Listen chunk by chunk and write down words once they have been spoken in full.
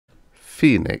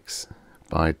Phoenix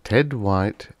by Ted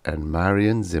White and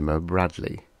Marion Zimmer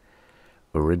Bradley.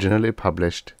 Originally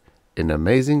published in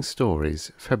Amazing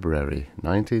Stories, February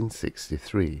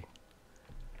 1963.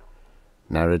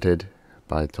 Narrated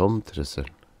by Tom Trussel.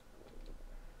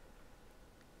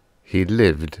 He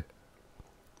lived.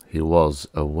 He was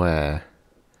aware.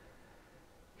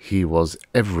 He was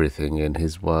everything in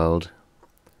his world.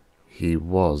 He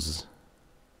was.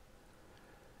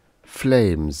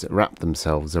 Flames wrapped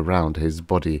themselves around his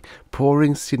body,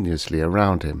 pouring sinuously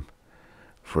around him.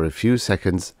 For a few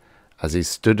seconds, as he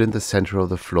stood in the centre of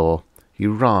the floor, he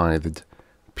writhed,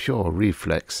 pure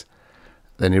reflex.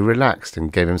 Then he relaxed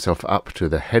and gave himself up to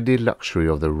the heady luxury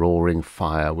of the roaring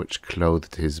fire which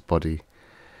clothed his body.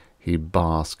 He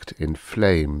basked in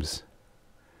flames.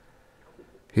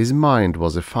 His mind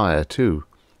was afire too.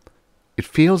 It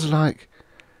feels like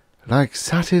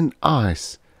satin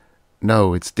ice.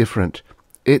 No, it's different.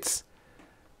 It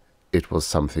was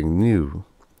something new.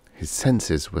 His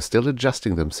senses were still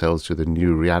adjusting themselves to the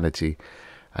new reality,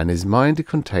 and his mind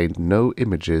contained no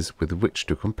images with which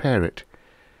to compare it.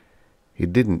 He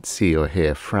didn't see or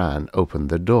hear Fran open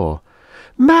the door.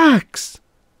 "Max!"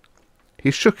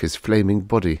 He shook his flaming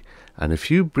body, and a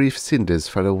few brief cinders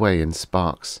fell away in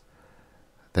sparks.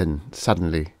 Then,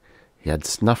 suddenly, he had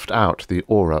snuffed out the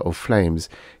aura of flames.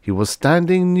 He was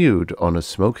standing nude on a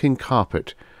smoking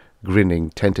carpet,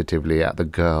 grinning tentatively at the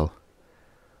girl.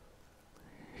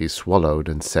 He swallowed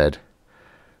and said,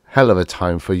 "Hell of a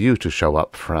time for you to show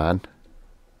up, Fran."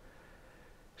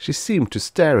 She seemed to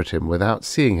stare at him without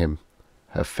seeing him,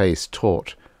 her face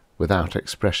taut, without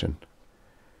expression.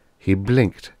 He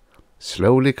blinked,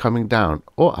 slowly coming down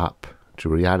or up to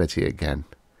reality again.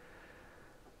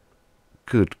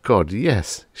 Good God,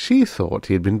 yes, she thought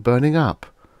he had been burning up.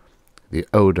 The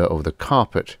odour of the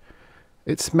carpet.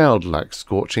 It smelled like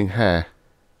scorching hair.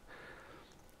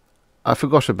 "I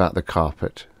forgot about the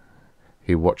carpet."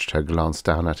 He watched her glance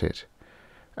down at it.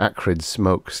 Acrid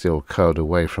smoke still curled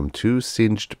away from two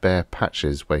singed bare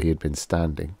patches where he had been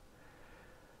standing.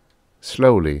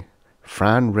 Slowly,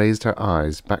 Fran raised her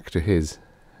eyes back to his.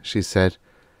 She said,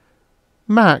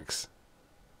 "Max!"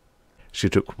 She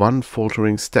took one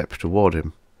faltering step toward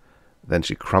him. Then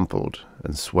she crumpled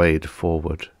and swayed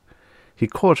forward. He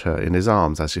caught her in his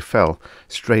arms as she fell,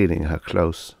 straining her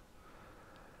close.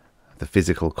 The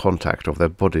physical contact of their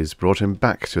bodies brought him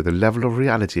back to the level of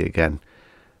reality again,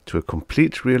 to a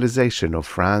complete realization of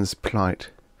Fran's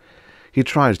plight. He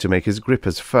tried to make his grip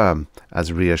as firm,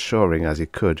 as reassuring as he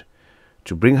could,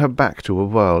 to bring her back to a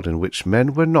world in which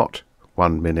men were not,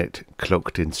 1 minute,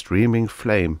 cloaked in streaming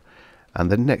flame, and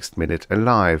the next minute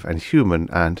alive and human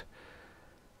and—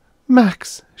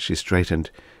 "Max," she straightened,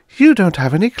 "you don't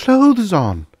have any clothes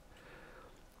on."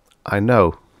 "I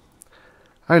know.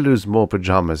 I lose more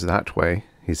pyjamas that way,"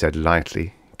 he said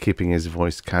lightly, keeping his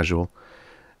voice casual.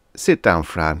 "Sit down,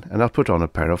 Fran, and I'll put on a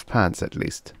pair of pants at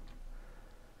least."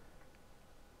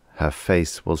 Her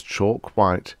face was chalk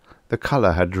white. The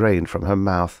colour had drained from her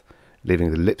mouth,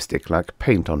 leaving the lipstick like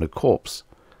paint on a corpse.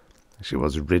 She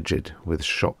was rigid with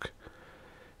shock.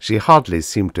 She hardly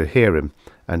seemed to hear him,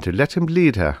 and to let him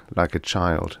lead her, like a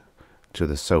child, to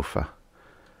the sofa.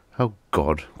 Oh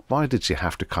God, why did she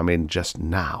have to come in just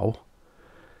now?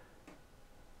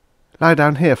 "Lie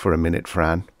down here for a minute,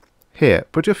 Fran. Here,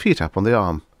 put your feet up on the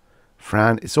arm.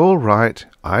 Fran, it's all right.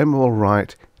 I'm all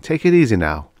right. Take it easy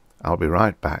now. I'll be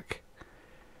right back."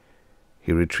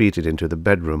 He retreated into the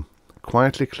bedroom,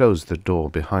 quietly closed the door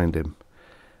behind him,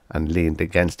 and leaned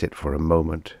against it for a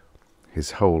moment.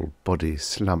 His whole body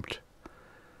slumped.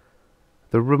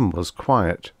 The room was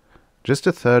quiet, just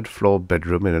a third-floor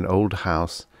bedroom in an old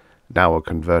house, now a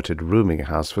converted rooming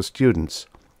house for students,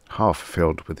 half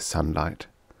filled with sunlight.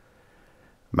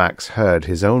 Max heard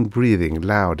his own breathing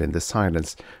loud in the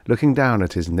silence, looking down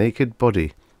at his naked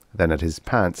body, then at his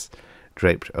pants,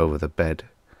 draped over the bed.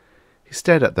 He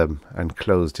stared at them and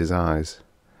closed his eyes.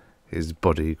 His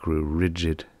body grew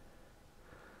rigid.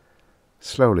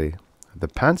 Slowly, the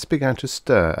pants began to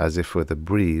stir as if with a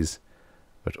breeze,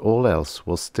 but all else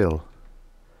was still.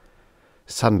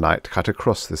 Sunlight cut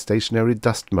across the stationary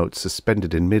dust motes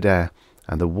suspended in mid-air,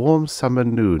 and the warm summer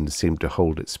noon seemed to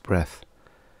hold its breath.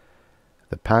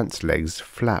 The pants' legs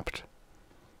flapped.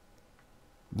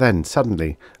 Then,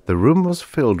 suddenly, the room was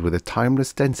filled with a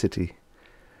timeless density.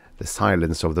 The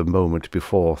silence of the moment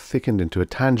before thickened into a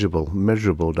tangible,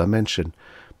 measurable dimension,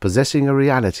 possessing a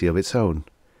reality of its own.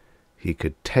 He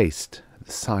could taste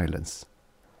the silence.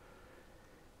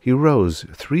 He rose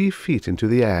 3 feet into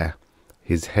the air,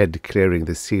 his head clearing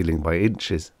the ceiling by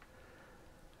inches.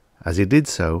 As he did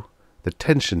so, the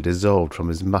tension dissolved from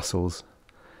his muscles.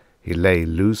 He lay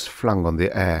loose flung on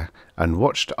the air and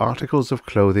watched articles of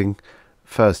clothing,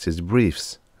 first his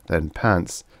briefs, then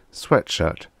pants,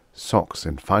 sweatshirt, socks,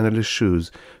 and finally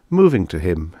shoes, moving to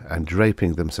him and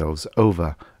draping themselves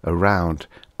over, around,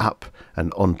 up,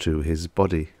 and onto his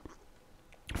body,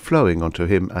 flowing onto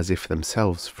him as if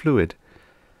themselves fluid.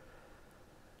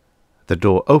 The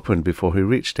door opened before he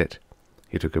reached it.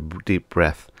 He took a deep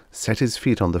breath, set his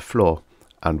feet on the floor,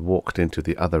 and walked into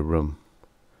the other room.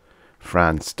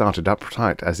 Fran started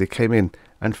upright as he came in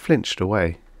and flinched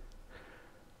away.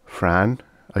 "Fran,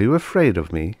 are you afraid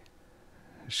of me?"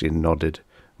 She nodded,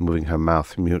 moving her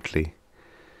mouth mutely.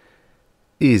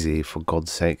 "Easy, for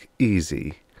God's sake,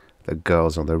 easy." The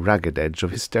girl's on the ragged edge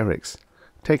of hysterics.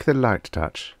 Take the light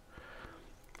touch.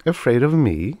 "Afraid of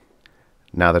me?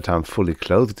 Now that I'm fully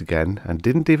clothed again and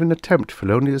didn't even attempt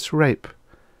felonious rape."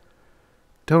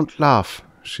 "Don't laugh,"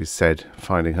 she said,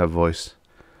 finding her voice.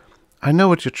 "I know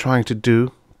what you're trying to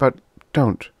do, but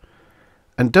don't.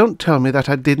 And don't tell me that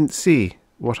I didn't see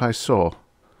what I saw."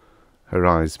 Her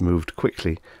eyes moved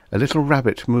quickly, a little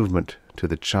rabbit movement, to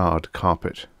the charred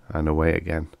carpet and away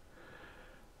again.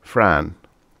 "Fran."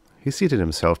 He seated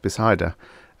himself beside her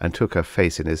and took her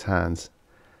face in his hands.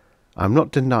 "I'm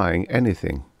not denying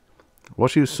anything.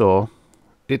 What you saw,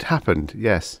 it happened,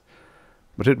 yes,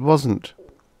 but it wasn't—"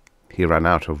 He ran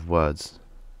out of words.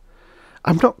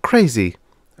 "I'm not crazy,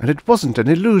 and it wasn't an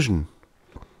illusion."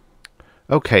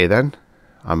 "Okay, then.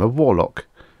 I'm a warlock.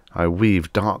 I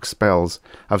weave dark spells.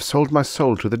 I've sold my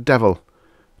soul to the devil.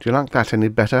 Do you like that any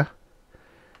better?"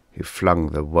 He flung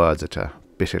the words at her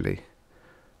bitterly.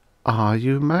 "Are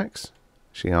you, Max?"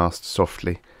 she asked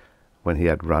softly, when he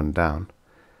had run down.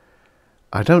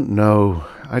 "I don't know.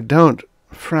 I don't.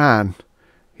 Fran."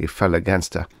 He fell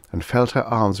against her and felt her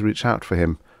arms reach out for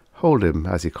him, hold him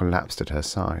as he collapsed at her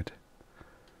side.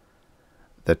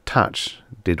 The touch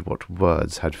did what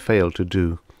words had failed to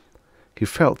do. He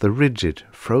felt the rigid,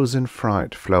 frozen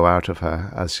fright flow out of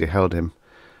her as she held him,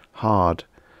 hard,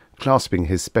 clasping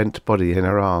his spent body in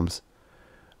her arms.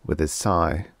 With a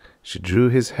sigh, she drew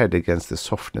his head against the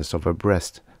softness of her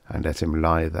breast and let him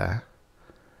lie there.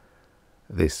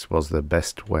 This was the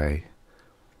best way.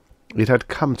 It had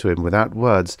come to him without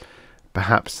words.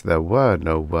 Perhaps there were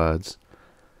no words.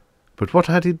 But what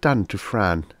had he done to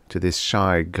Fran, to this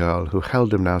shy girl who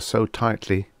held him now so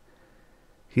tightly?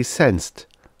 He sensed,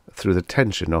 through the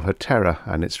tension of her terror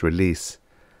and its release,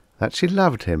 that she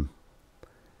loved him.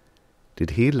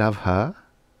 Did he love her?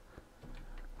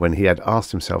 When he had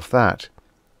asked himself that,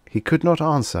 he could not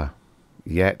answer.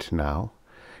 Yet now,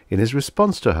 in his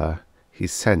response to her, he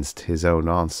sensed his own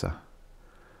answer.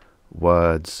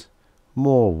 Words,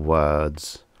 more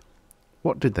words.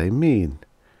 What did they mean?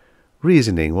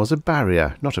 Reasoning was a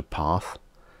barrier, not a path.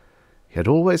 He had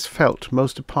always felt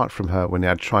most apart from her when he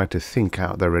had tried to think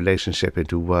out their relationship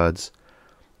into words.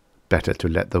 Better to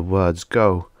let the words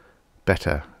go,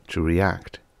 better to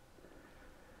react.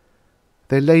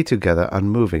 They lay together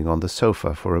unmoving on the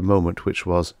sofa for a moment which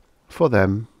was, for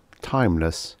them,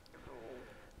 timeless.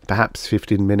 Perhaps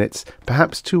 15 minutes,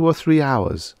 perhaps 2 or 3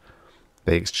 hours.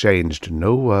 They exchanged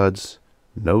no words,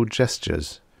 no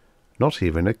gestures, not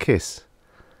even a kiss.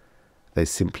 They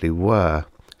simply were,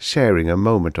 sharing a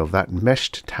moment of that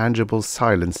meshed, tangible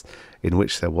silence in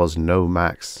which there was no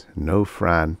Max, no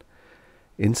Fran.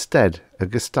 Instead, a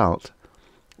gestalt,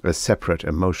 a separate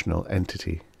emotional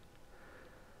entity.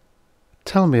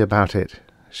 "Tell me about it,"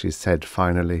 she said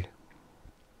finally.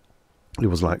 It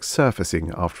was like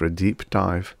surfacing after a deep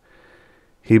dive.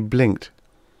 He blinked.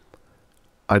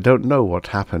 "I don't know what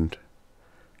happened."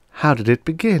 "How did it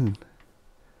begin?"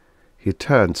 He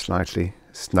turned slightly,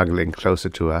 snuggling closer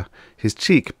to her, his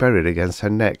cheek buried against her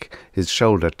neck, his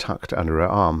shoulder tucked under her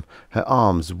arm, her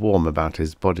arms warm about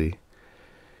his body.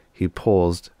 He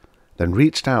paused, then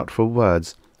reached out for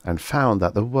words, and found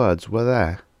that the words were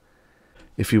there.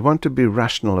 "If you want to be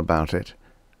rational about it,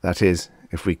 that is,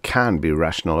 if we can be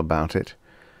rational about it,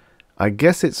 I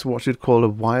guess it's what you'd call a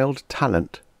wild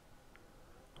talent."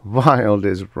 "Wild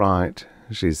is right,"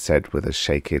 she said with a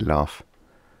shaky laugh.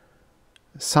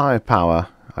 "Psi power,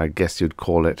 I guess you'd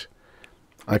call it.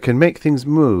 I can make things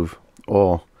move,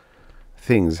 or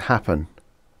things happen."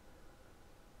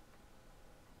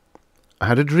 "I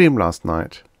had a dream last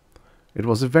night. It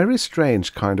was a very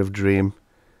strange kind of dream.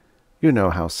 You know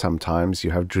how sometimes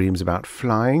you have dreams about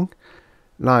flying?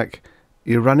 Like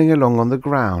you're running along on the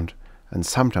ground, and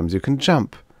sometimes you can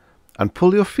jump and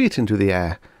pull your feet into the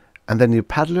air, and then you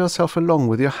paddle yourself along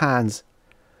with your hands.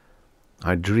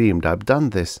 I dreamed I'd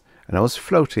done this, and I was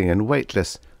floating and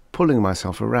weightless, pulling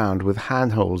myself around with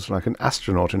handholds like an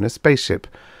astronaut in a spaceship,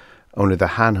 only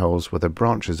the handholds were the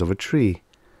branches of a tree.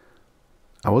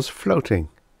 I was floating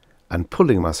and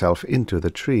pulling myself into the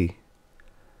tree.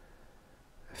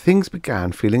 Things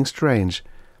began feeling strange,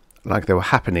 like they were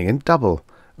happening in double,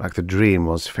 like the dream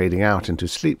was fading out into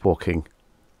sleepwalking.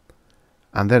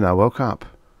 And then I woke up.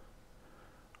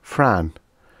 Fran,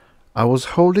 I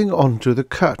was holding on to the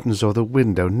curtains of the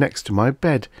window next to my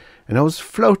bed, and I was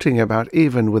floating about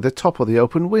even with the top of the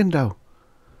open window.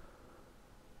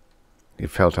 He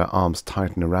felt her arms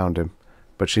tighten around him,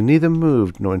 but she neither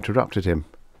moved nor interrupted him.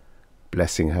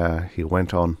 Blessing her, he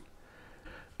went on.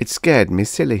 It scared me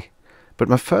silly, but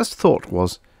my first thought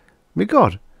was, "Me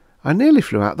God, I nearly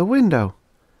flew out the window."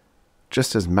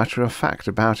 Just as matter of fact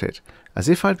about it, as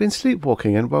if I'd been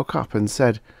sleepwalking and woke up and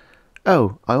said,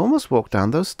 "Oh, I almost walked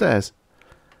down those stairs."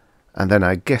 And then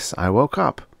I guess I woke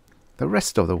up, the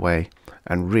rest of the way,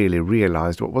 and really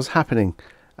realized what was happening,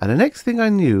 and the next thing I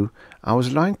knew, I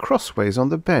was lying crossways on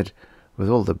the bed, with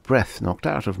all the breath knocked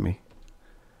out of me.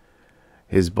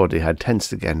 His body had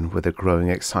tensed again with a growing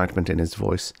excitement in his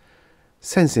voice.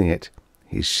 Sensing it,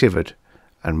 he shivered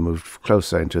and moved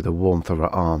closer into the warmth of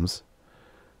her arms.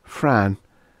 "Fran,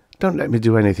 don't let me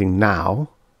do anything now."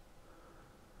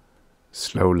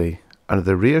 Slowly, under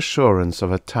the reassurance of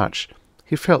her touch,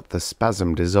 he felt the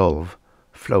spasm dissolve,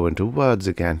 flow into words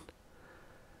again.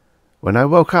 "When I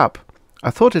woke up,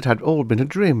 I thought it had all been a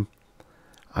dream.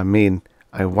 I mean,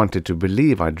 I wanted to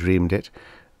believe I dreamed it,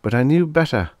 but I knew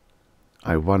better.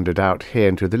 I wandered out here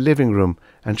into the living room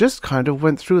and just kind of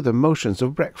went through the motions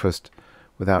of breakfast,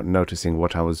 without noticing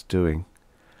what I was doing.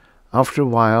 After a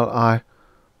while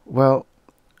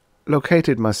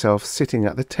located myself sitting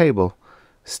at the table,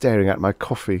 staring at my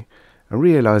coffee and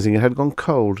realizing it had gone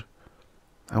cold.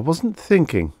 I wasn't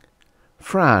thinking.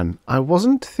 Fran, I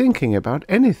wasn't thinking about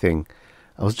anything.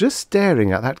 I was just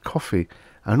staring at that coffee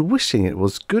and wishing it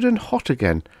was good and hot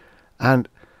again, and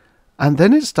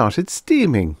then it started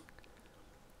steaming.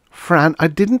 Fran, I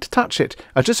didn't touch it.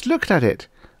 I just looked at it.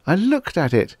 I looked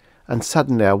at it, and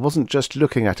suddenly I wasn't just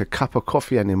looking at a cup of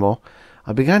coffee anymore.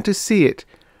 I began to see it,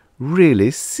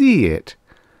 really see it.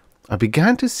 I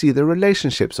began to see the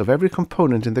relationships of every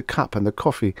component in the cup and the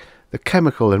coffee, the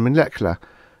chemical and molecular.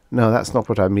 No, that's not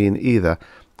what I mean either.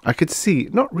 I could see,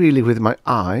 not really with my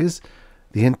eyes,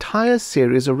 the entire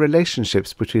series of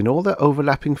relationships between all the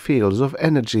overlapping fields of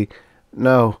energy.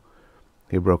 No,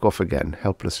 he broke off again,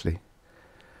 helplessly.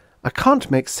 I can't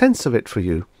make sense of it for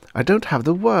you. I don't have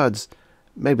the words.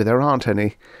 Maybe there aren't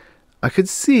any. I could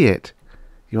see it.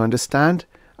 You understand?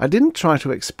 I didn't try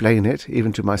to explain it,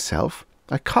 even to myself.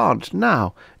 I can't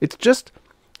now. It's just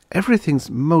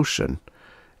everything's motion.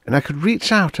 And I could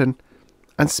reach out and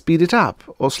speed it up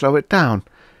or slow it down,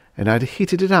 and I'd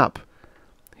heated it up.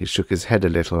 He shook his head a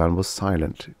little and was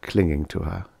silent, clinging to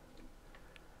her.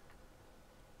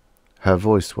 Her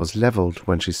voice was levelled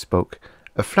when she spoke,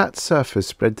 a flat surface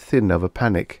spread thin over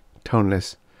panic,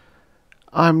 toneless.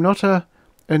 I'm not a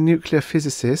nuclear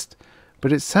physicist,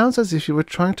 but it sounds as if you were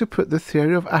trying to put the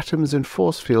theory of atoms and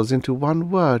force fields into one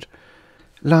word,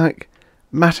 like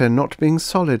matter not being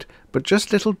solid, but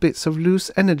just little bits of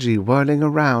loose energy whirling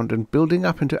around and building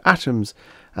up into atoms,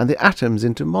 and the atoms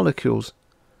into molecules.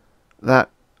 That,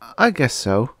 I guess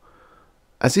so.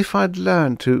 As if I'd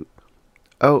learned to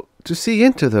see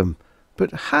into them.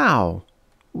 But how?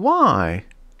 Why?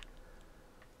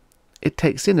 It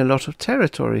takes in a lot of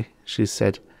territory, she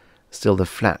said, still the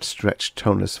flat, stretched,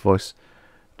 toneless voice.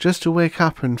 Just to wake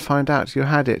up and find out you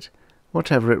had it,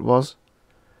 whatever it was.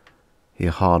 He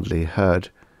hardly heard.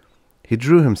 He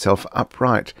drew himself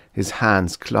upright, his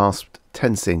hands clasped,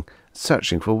 tensing,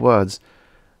 searching for words.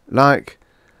 Like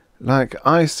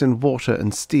ice and water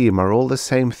and steam are all the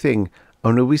same thing,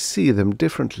 only we see them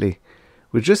differently.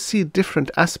 We just see different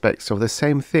aspects of the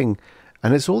same thing,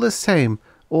 and it's all the same,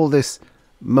 all this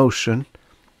motion,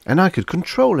 and I could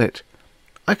control it.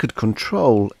 I could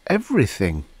control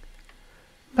everything.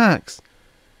 Max.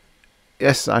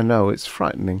 Yes, I know, it's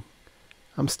frightening.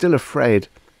 I'm still afraid,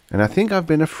 and I think I've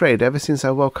been afraid ever since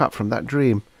I woke up from that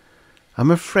dream.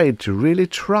 I'm afraid to really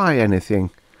try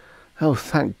anything. Oh,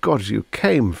 thank God you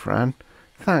came, Fran.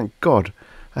 Thank God.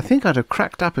 I think I'd have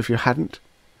cracked up if you hadn't.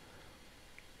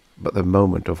 But the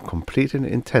moment of complete and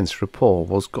intense rapport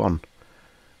was gone.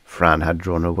 Fran had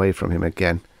drawn away from him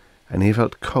again, and he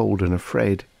felt cold and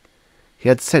afraid. He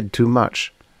had said too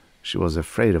much. She was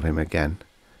afraid of him again,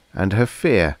 and her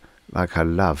fear, like her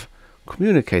love,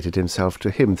 communicated himself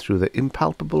to him through the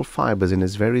impalpable fibres in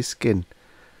his very skin.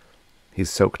 He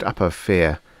soaked up her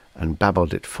fear and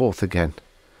babbled it forth again.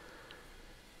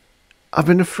 I've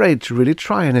been afraid to really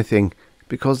try anything,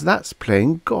 because that's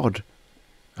playing God.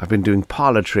 I've been doing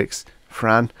parlour tricks,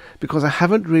 Fran, because I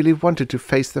haven't really wanted to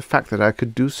face the fact that I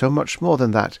could do so much more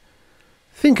than that.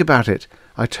 Think about it.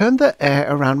 I turned the air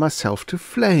around myself to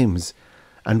flames,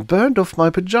 and burned off my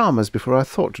pyjamas before I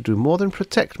thought to do more than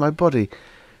protect my body,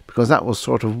 because that was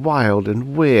sort of wild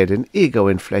and weird and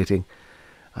ego-inflating.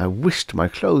 I wished my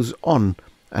clothes on,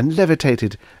 and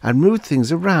levitated, and moved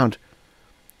things around.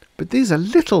 But these are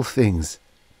little things,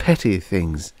 petty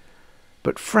things.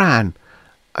 But Fran,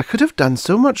 I could have done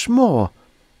so much more.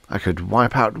 I could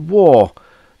wipe out war.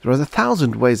 There are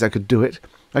 1,000 ways I could do it.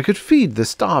 I could feed the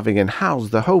starving and house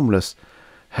the homeless.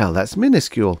 Hell, that's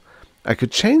minuscule. I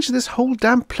could change this whole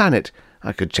damn planet.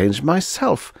 I could change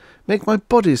myself, make my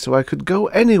body so I could go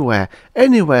anywhere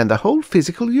in the whole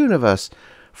physical universe.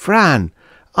 Fran,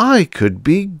 I could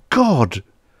be God.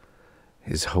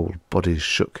 His whole body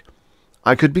shook.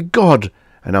 I could be God,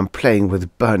 and I'm playing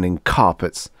with burning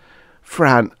carpets.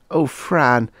 Fran, oh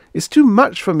Fran, it's too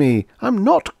much for me. I'm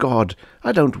not God.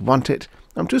 I don't want it.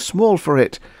 I'm too small for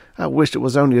it. I wished it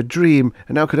was only a dream,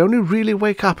 and I could only really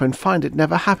wake up and find it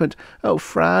never happened. Oh,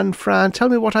 Fran, Fran, tell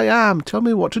me what I am. Tell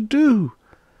me what to do.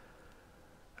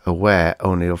 Aware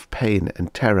only of pain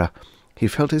and terror, he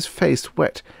felt his face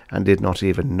wet and did not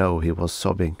even know he was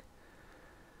sobbing.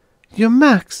 You're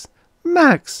Max,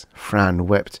 Max, Fran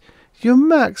wept. You're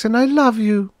Max, and I love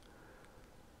you.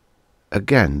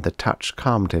 Again the touch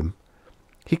calmed him.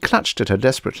 He clutched at her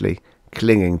desperately,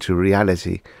 clinging to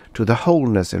reality, to the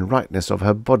wholeness and rightness of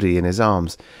her body in his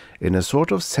arms, in a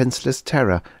sort of senseless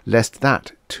terror lest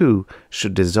that, too,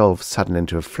 should dissolve suddenly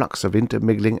into a flux of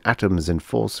intermingling atoms and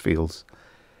force fields.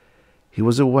 He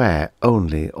was aware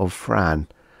only of Fran,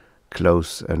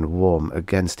 close and warm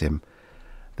against him,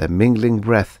 their mingling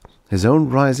breath, his own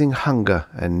rising hunger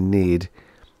and need.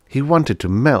 He wanted to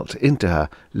melt into her,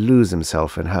 lose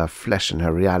himself in her flesh and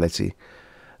her reality.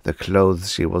 The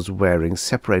clothes she was wearing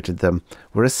separated them,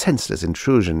 were a senseless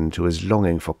intrusion into his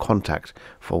longing for contact,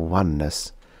 for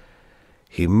oneness.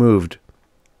 He moved.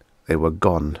 They were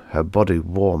gone, her body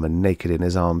warm and naked in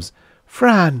his arms.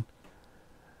 Fran!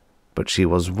 But she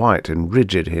was white and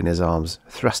rigid in his arms,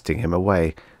 thrusting him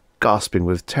away, gasping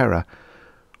with terror.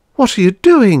 What are you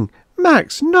doing?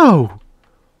 Max, no!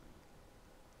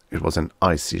 It was an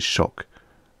icy shock.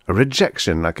 A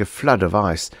rejection like a flood of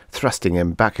ice, thrusting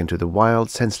him back into the wild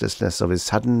senselessness of his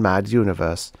sudden mad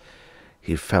universe.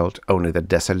 He felt only the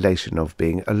desolation of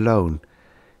being alone.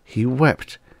 He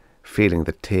wept, feeling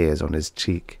the tears on his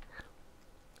cheek.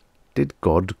 Did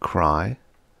God cry?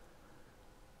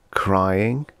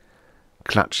 Crying?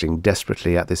 Clutching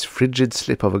desperately at this frigid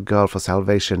slip of a girl for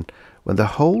salvation, when the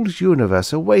whole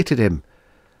universe awaited him.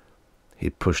 He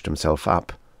pushed himself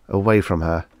up, away from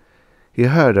her. He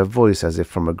heard her voice as if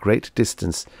from a great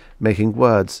distance, making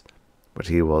words, but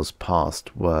he was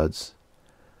past words.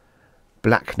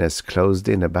 Blackness closed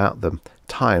in about them,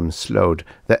 time slowed,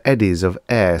 the eddies of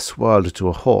air swirled to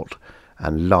a halt,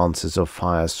 and lances of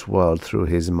fire swirled through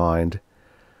his mind.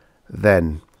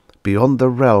 Then, beyond the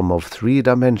realm of 3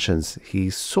 dimensions, he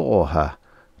saw her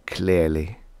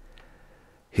clearly.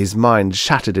 His mind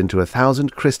shattered into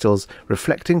 1,000 crystals,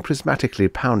 reflecting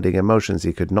prismatically pounding emotions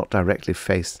he could not directly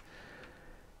face.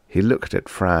 He looked at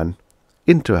Fran,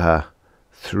 into her,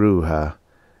 through her,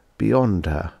 beyond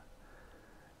her.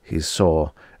 He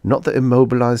saw, not the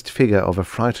immobilized figure of a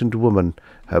frightened woman,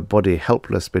 her body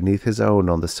helpless beneath his own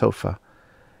on the sofa.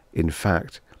 In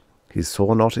fact, he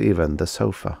saw not even the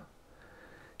sofa.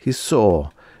 He saw,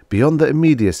 beyond the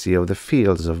immediacy of the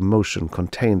fields of motion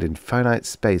contained in finite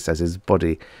space as his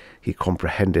body, he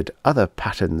comprehended other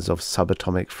patterns of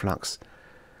subatomic flux.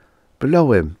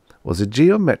 Below him was a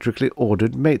geometrically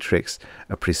ordered matrix,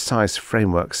 a precise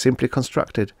framework simply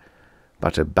constructed.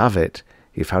 But above it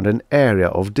he found an area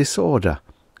of disorder,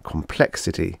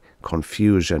 complexity,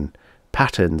 confusion,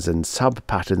 patterns and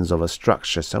sub-patterns of a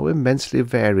structure so immensely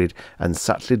varied and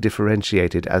subtly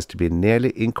differentiated as to be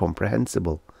nearly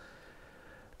incomprehensible.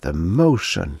 The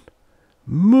motion,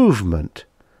 movement,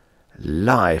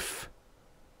 life.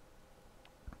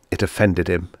 It offended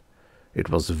him. It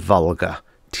was vulgar,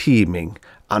 teeming,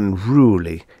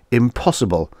 unruly,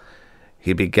 impossible.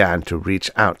 He began to reach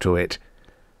out to it.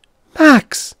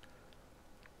 Max!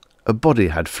 A body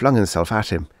had flung itself at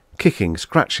him, kicking,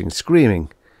 scratching,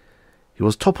 screaming. He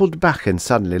was toppled back and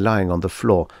suddenly lying on the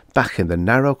floor, back in the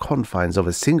narrow confines of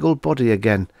a single body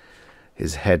again.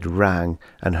 His head rang,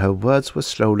 and her words were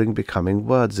slowly becoming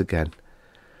words again.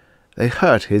 They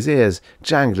hurt his ears,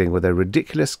 jangling with their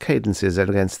ridiculous cadences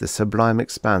against the sublime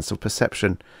expanse of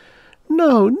perception.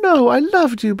 No, no, I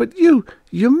loved you, but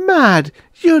you're mad.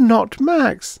 You're not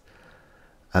Max.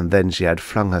 And then she had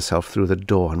flung herself through the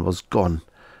door and was gone,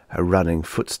 her running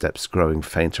footsteps growing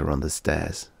fainter on the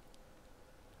stairs.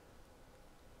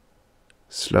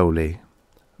 Slowly,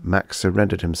 Max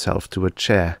surrendered himself to a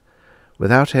chair,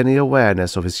 without any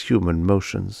awareness of his human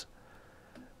motions.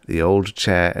 The old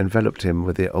chair enveloped him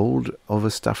with the old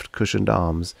overstuffed cushioned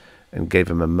arms and gave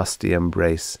him a musty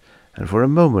embrace, and for a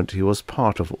moment he was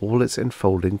part of all its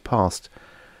enfolding past,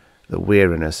 the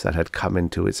weariness that had come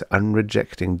into its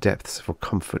unrejecting depths for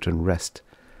comfort and rest.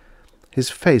 His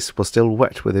face was still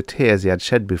wet with the tears he had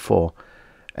shed before,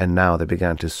 and now they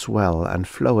began to swell and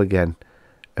flow again,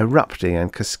 erupting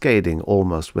and cascading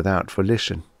almost without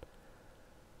volition.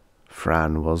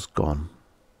 Fran was gone.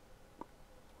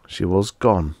 She was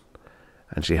gone,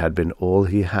 and she had been all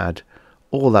he had,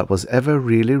 all that was ever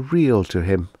really real to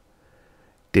him.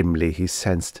 Dimly he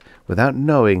sensed, without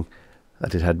knowing,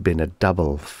 that it had been a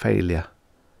double failure.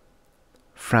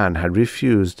 Fran had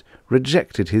refused,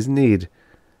 rejected his need.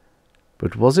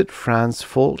 But was it Fran's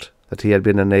fault that he had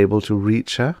been unable to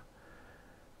reach her?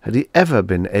 Had he ever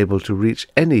been able to reach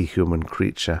any human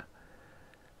creature?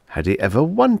 Had he ever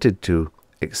wanted to,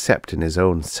 except in his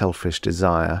own selfish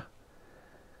desire?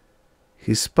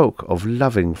 He spoke of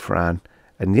loving Fran,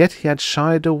 and yet he had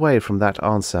shied away from that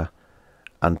answer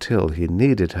until he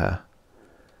needed her.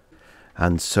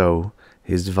 And so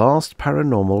his vast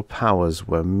paranormal powers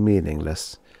were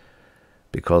meaningless,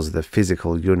 because the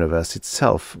physical universe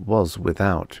itself was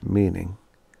without meaning.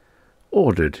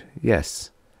 Ordered,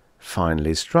 yes,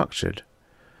 finely structured,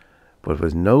 but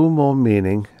with no more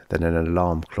meaning than an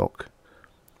alarm clock.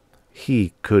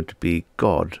 He could be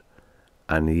God,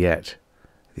 and yet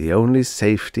the only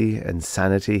safety and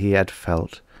sanity he had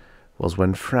felt was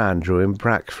when Fran drew him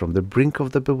back from the brink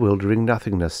of the bewildering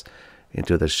nothingness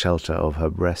into the shelter of her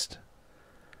breast.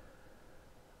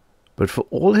 But for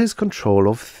all his control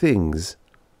of things,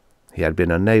 he had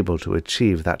been unable to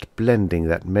achieve that blending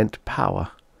that meant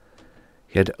power.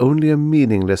 He had only a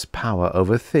meaningless power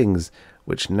over things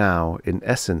which now, in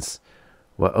essence,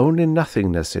 were only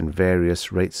nothingness in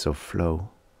various rates of flow.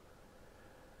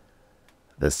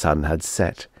 The sun had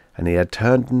set, and he had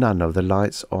turned none of the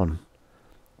lights on.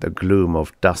 The gloom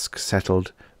of dusk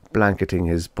settled, blanketing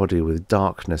his body with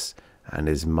darkness and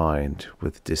his mind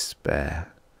with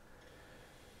despair.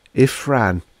 If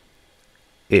Fran,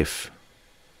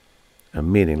 a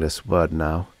meaningless word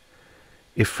now,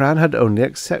 if Fran had only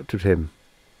accepted him,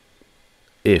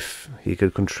 if he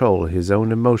could control his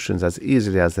own emotions as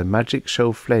easily as the magic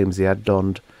show flames he had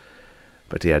donned,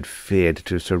 but he had feared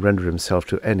to surrender himself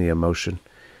to any emotion.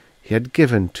 He had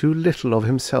given too little of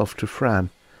himself to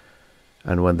Fran,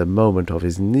 and when the moment of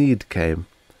his need came,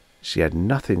 she had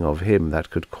nothing of him that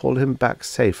could call him back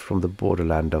safe from the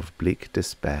borderland of bleak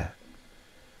despair.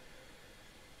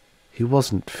 He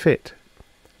wasn't fit.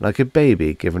 Like a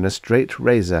baby given a straight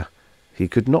razor, he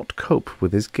could not cope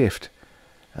with his gift,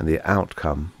 and the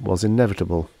outcome was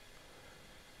inevitable.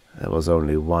 There was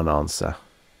only one answer.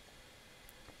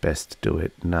 Best do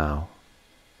it now.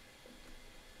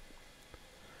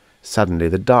 Suddenly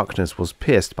the darkness was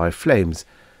pierced by flames,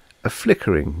 a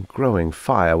flickering, growing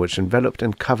fire which enveloped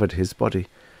and covered his body.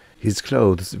 His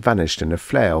clothes vanished in a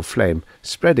flare of flame,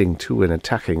 spreading to and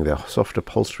attacking the soft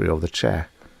upholstery of the chair.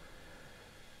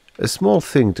 A small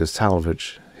thing to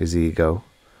salvage, his ego.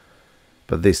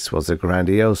 But this was the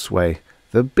grandiose way,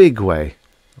 the big way,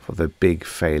 for the big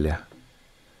failure.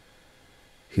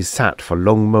 He sat for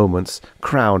long moments,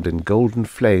 crowned in golden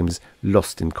flames,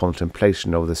 lost in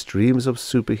contemplation of the streams of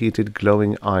superheated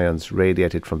glowing ions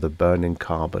radiated from the burning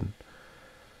carbon.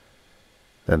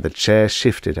 Then the chair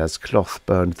shifted as cloth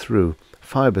burned through,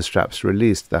 fibre straps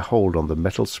released their hold on the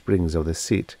metal springs of the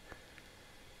seat.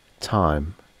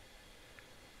 Time.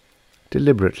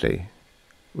 Deliberately,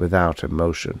 without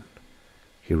emotion,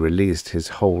 he released his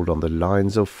hold on the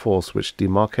lines of force which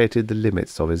demarcated the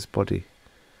limits of his body.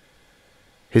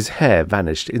 His hair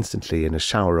vanished instantly in a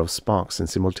shower of sparks, and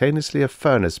simultaneously a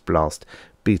furnace blast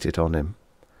beat it on him.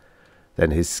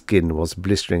 Then his skin was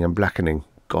blistering and blackening,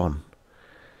 gone.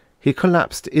 He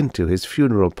collapsed into his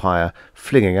funeral pyre,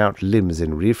 flinging out limbs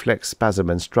in reflex spasm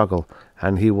and struggle,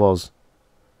 and he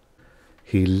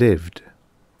lived.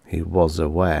 He was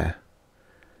aware.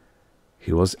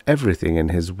 He was everything in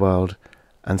his world,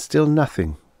 and still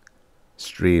nothing.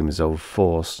 Streams of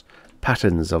force,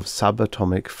 patterns of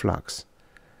subatomic flux.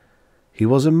 He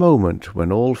was a moment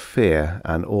when all fear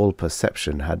and all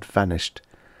perception had vanished,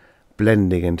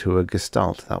 blending into a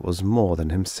gestalt that was more than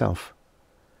himself.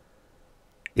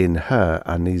 In her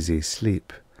uneasy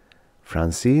sleep,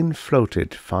 Francine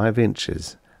floated 5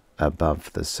 inches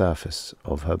above the surface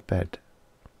of her bed.